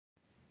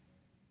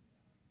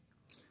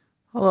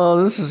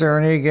Hello, this is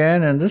Ernie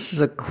again, and this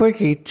is a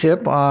quickie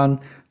tip on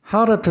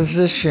how to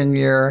position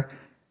your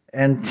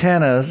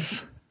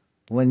antennas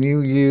when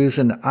you use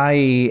an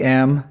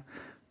IEM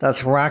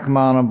that's rack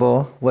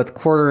mountable with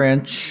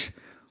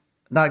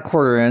not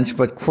quarter inch,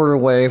 but quarter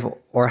wave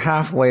or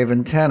half wave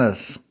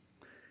antennas.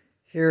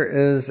 Here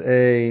is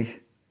a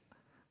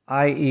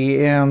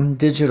IEM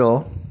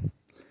digital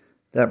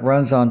that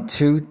runs on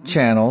 2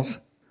 channels.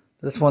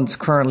 This one's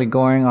currently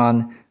going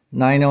on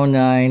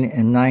 909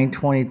 and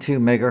 922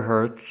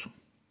 megahertz.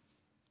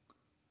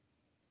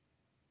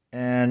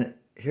 And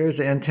here's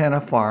the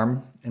antenna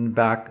farm in the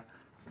back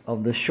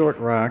of the short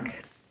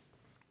rack.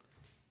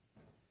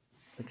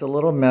 It's a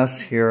little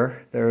mess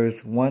here.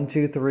 There's 1,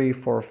 2, 3,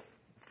 4,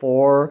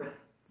 4,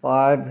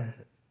 5,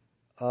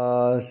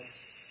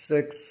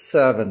 6,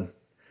 7.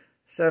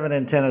 7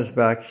 antennas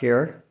back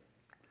here.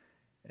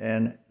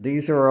 And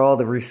these are all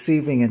the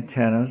receiving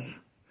antennas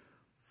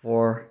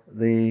for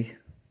the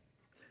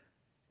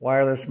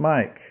wireless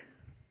mic.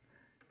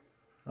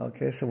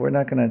 Okay, so we're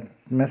not going to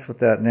mess with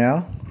that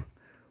now.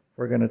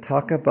 We're going to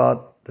talk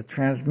about the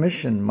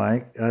transmission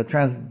mic,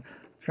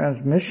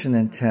 transmission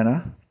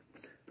antenna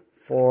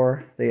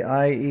for the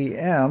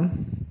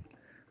IEM.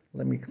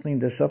 Let me clean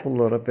this up a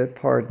little bit.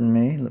 Pardon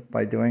me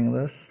by doing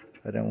this.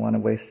 I don't want to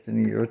waste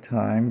any of your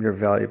time, your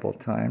valuable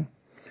time.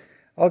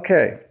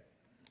 Okay,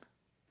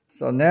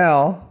 so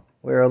now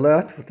we're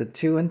left with the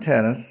 2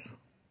 antennas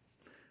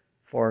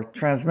for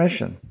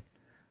transmission.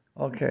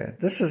 Okay,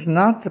 this is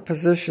not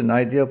the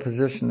ideal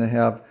position to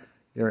have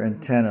your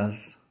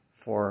antennas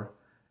for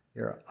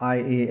your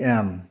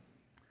IEM.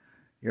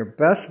 Your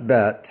best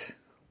bet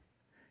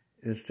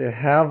is to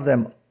have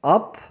them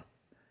up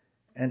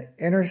and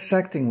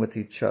intersecting with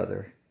each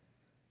other,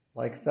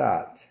 like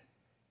that.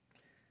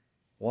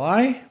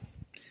 Why?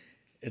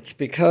 It's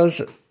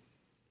because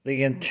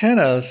the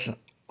antennas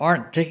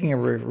aren't taking a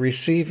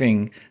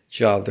receiving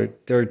job,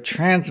 they're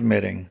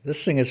transmitting.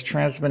 This thing is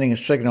transmitting a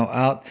signal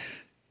out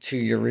to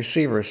your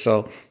receiver.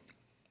 So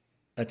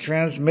a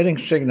transmitting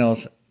signal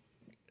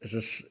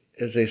is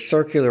a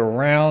circular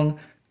round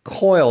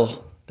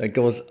coil that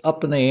goes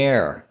up in the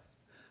air.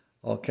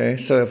 Okay,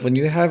 so when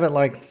you have it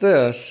like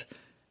this,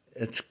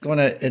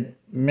 it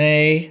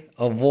may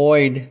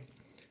avoid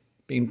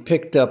being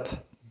picked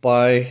up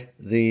by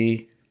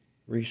the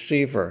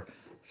receiver.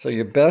 So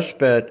your best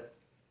bet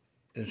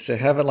is to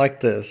have it like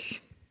this,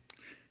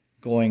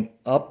 going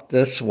up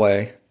this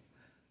way.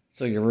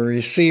 So your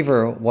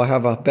receiver will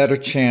have a better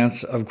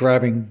chance of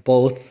grabbing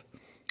both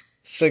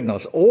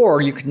signals.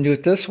 Or you can do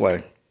it this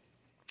way.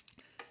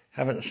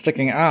 Have it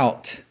sticking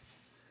out.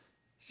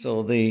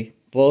 So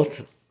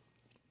both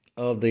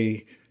of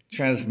the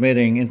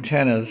transmitting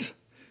antennas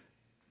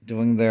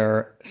doing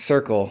their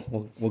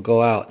circle will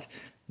go out.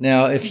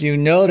 Now, if you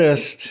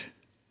noticed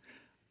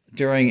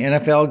during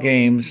NFL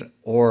games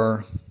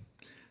or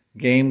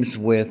games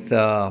with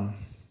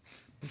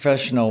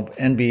professional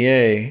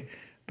NBA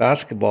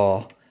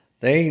basketball,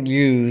 they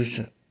use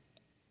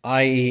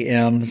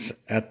IEMs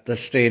at the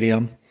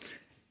stadium,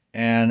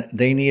 and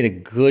they need a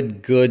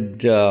good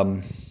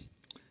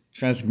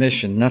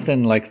transmission.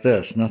 Nothing like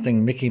this,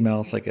 nothing Mickey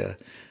Mouse like a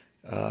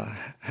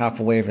half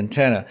a wave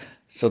antenna.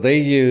 So they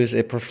use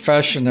a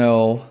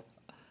professional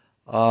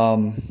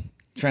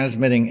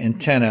transmitting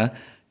antenna.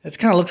 It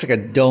kind of looks like a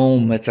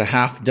dome. It's a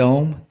half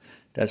dome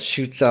that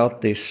shoots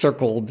out the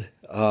circled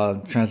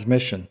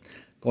transmission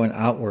going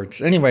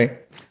outwards. Anyway,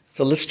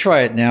 so let's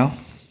try it now.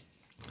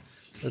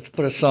 Let's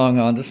put a song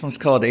on. This one's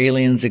called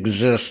Aliens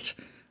Exist.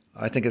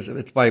 I think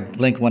it's by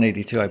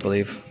Blink-182, I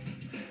believe.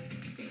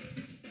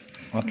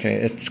 Okay,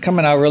 it's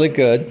coming out really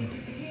good.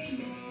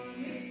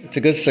 It's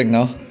a good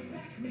signal.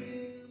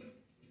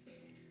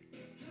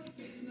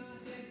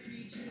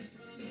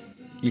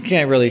 You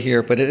can't really hear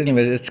it, but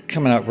anyway, it's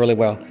coming out really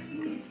well.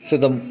 So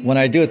when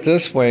I do it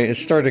this way, it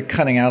started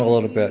cutting out a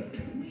little bit.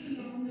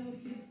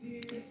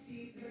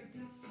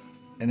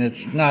 And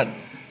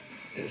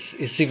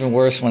it's even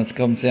worse when it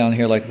comes down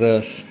here like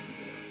this.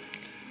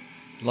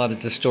 A lot of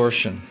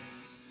distortion.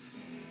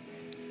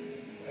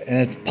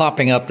 And it's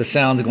popping up, the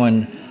sound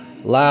going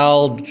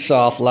loud,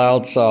 soft,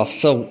 loud, soft.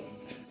 So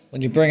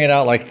when you bring it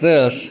out like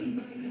this,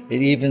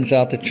 it evens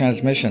out the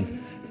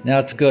transmission. Now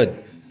it's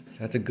good.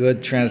 That's a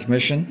good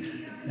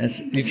transmission. And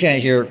you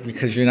can't hear it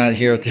because you're not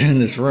here in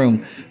this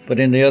room, but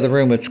in the other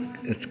room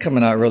it's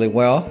coming out really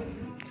well.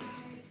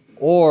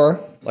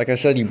 Or, like I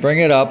said, you bring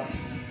it up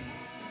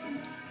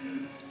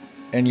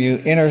and you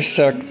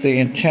intersect the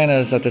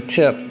antennas at the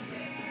tip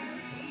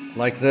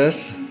like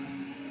this,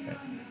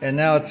 and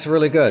now it's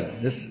really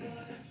good.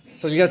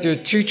 So you got your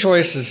 2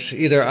 choices,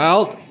 either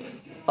out,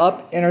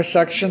 up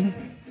intersection,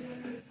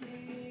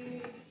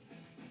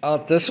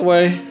 out this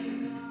way,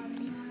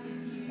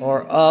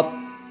 or up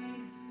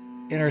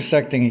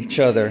intersecting each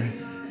other.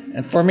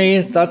 And for me,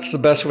 that's the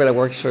best way that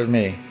works for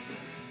me.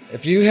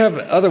 If you have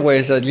other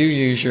ways that you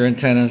use your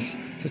antennas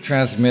to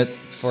transmit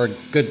for a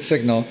good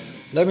signal,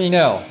 let me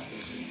know.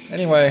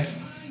 Anyway,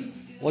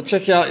 we'll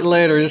check you out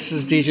later. This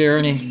is DJ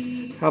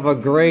Ernie. Have a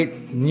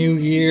great new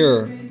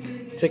year.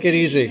 Take it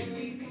easy.